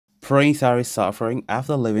Prince Harry suffering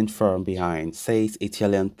after leaving firm behind, says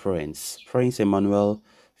Italian Prince. Prince Emmanuel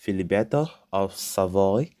Filiberto of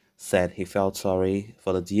Savoy said he felt sorry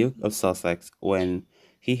for the Duke of Sussex when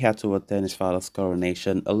he had to attend his father's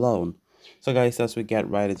coronation alone. So guys, as we get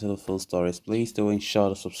right into the full stories, please do ensure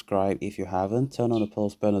to subscribe if you haven't. Turn on the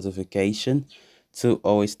post bell notification to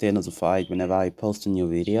always stay notified whenever I post a new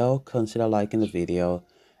video. Consider liking the video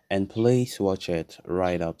and please watch it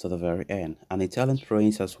right up to the very end. An Italian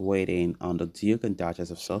prince has weighed in on the Duke and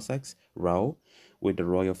Duchess of Sussex row with the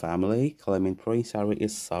royal family, claiming Prince Harry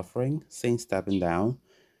is suffering since stepping down.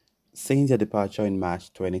 Since their departure in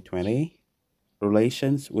March 2020,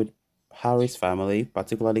 relations with Harry's family,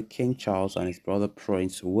 particularly King Charles and his brother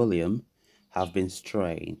Prince William, have been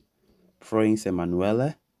strained. Prince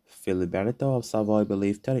Emanuele Filiberto of Savoy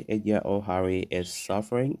believed 38-year-old Harry is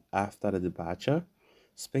suffering after the departure.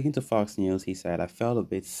 Speaking to Fox News, he said, "I felt a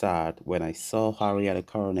bit sad when I saw Harry at the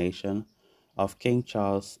coronation of King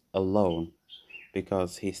Charles alone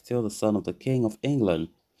because he's still the son of the King of England.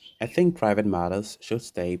 I think private matters should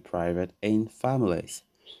stay private in families."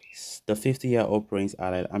 The 50-year-old prince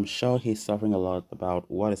added, "I'm sure he's suffering a lot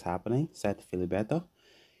about what is happening," said Filiberto.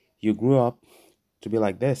 "You grew up to be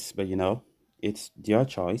like this, but it's their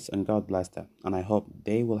choice and God bless them. And I hope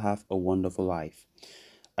they will have a wonderful life.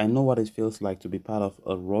 I know what it feels like to be part of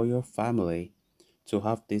a royal family, to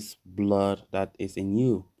have this blood that is in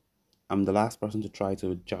you. I'm the last person to try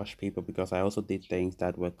to judge people because I also did things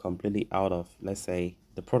that were completely out of, let's say,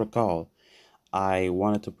 the protocol. I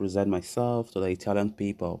wanted to present myself to the Italian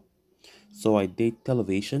people. So I did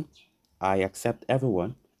television. I accept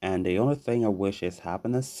everyone, and the only thing I wish is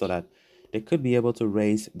happiness so that they could be able to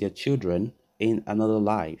raise their children in another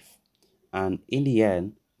life. And in the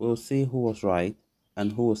end, we'll see who was right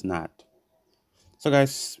and who was not." So,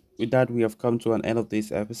 guys, with that, we have come to an end of this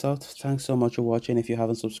episode. Thanks so much for watching. If you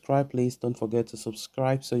haven't subscribed, please don't forget to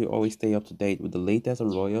subscribe so you always stay up to date with the latest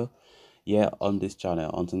on Royal, yeah, on this channel.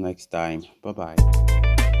 Until next time, bye bye.